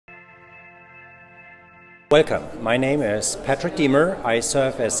Welcome. My name is Patrick Diemer. I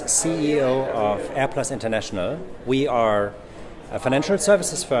serve as CEO of Airplus International. We are a financial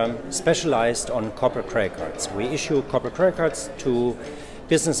services firm specialized on corporate credit cards. We issue corporate credit cards to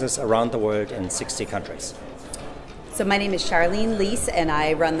businesses around the world in 60 countries. So my name is Charlene Lease, and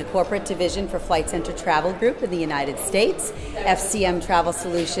I run the corporate division for Flight Center Travel Group in the United States. FCM Travel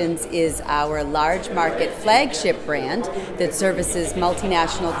Solutions is our large market flagship brand that services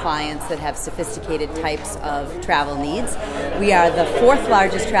multinational clients that have sophisticated types of travel needs. We are the fourth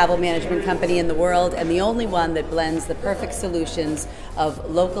largest travel management company in the world and the only one that blends the perfect solutions of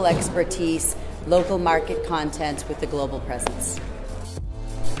local expertise, local market content with the global presence.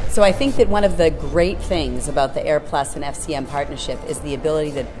 So I think that one of the great things about the Airplus and FCM partnership is the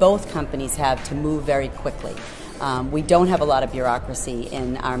ability that both companies have to move very quickly. We don't have a lot of bureaucracy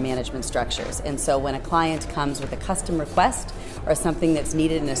in our management structures, and so when a client comes with a custom request or something that's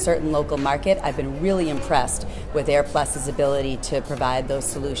needed in a certain local market, I've been really impressed with Airplus's ability to provide those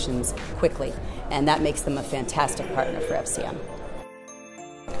solutions quickly, and that makes them a fantastic partner for FCM.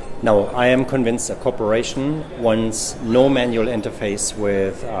 Now, I am convinced a corporation wants no manual interface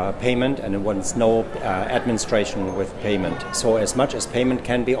with payment, and it wants no administration with payment. So as much as payment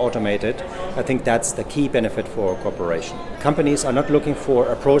can be automated, I think that's the key benefit for a corporation. Companies are not looking for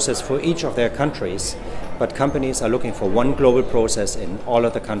a process for each of their countries, but companies are looking for one global process in all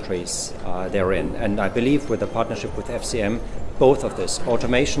of the countries they're in. And I believe with the partnership with FCM, both of this,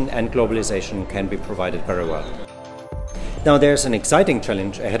 automation and globalization, can be provided very well. Now there's an exciting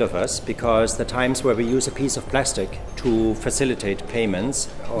challenge ahead of us because the times where we use a piece of plastic to facilitate payments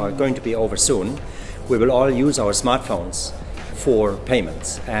are going to be over soon. We will all use our smartphones for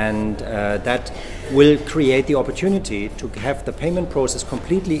payments, and that will create the opportunity to have the payment process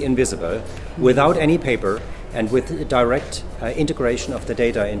completely invisible without any paper and with direct integration of the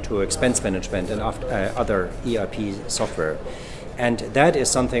data into expense management and other ERP software. And that is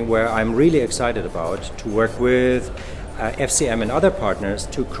something where I'm really excited about to work with FCM and other partners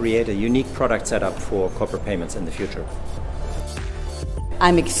to create a unique product setup for corporate payments in the future.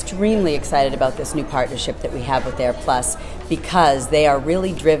 I'm extremely excited about this new partnership that we have with Airplus because they are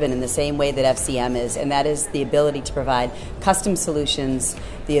really driven in the same way that FCM is, and that is the ability to provide custom solutions,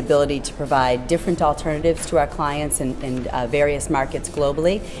 the ability to provide different alternatives to our clients in various markets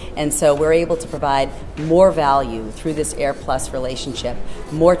globally. And so we're able to provide more value through this Airplus relationship,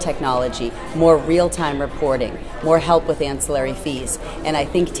 more technology, more real-time reporting, more help with ancillary fees. And I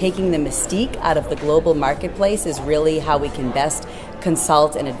think taking the mystique out of the global marketplace is really how we can best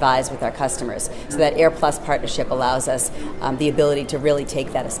consult and advise with our customers. So that Airplus partnership allows us the ability to really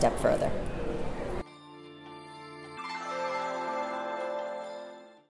take that a step further.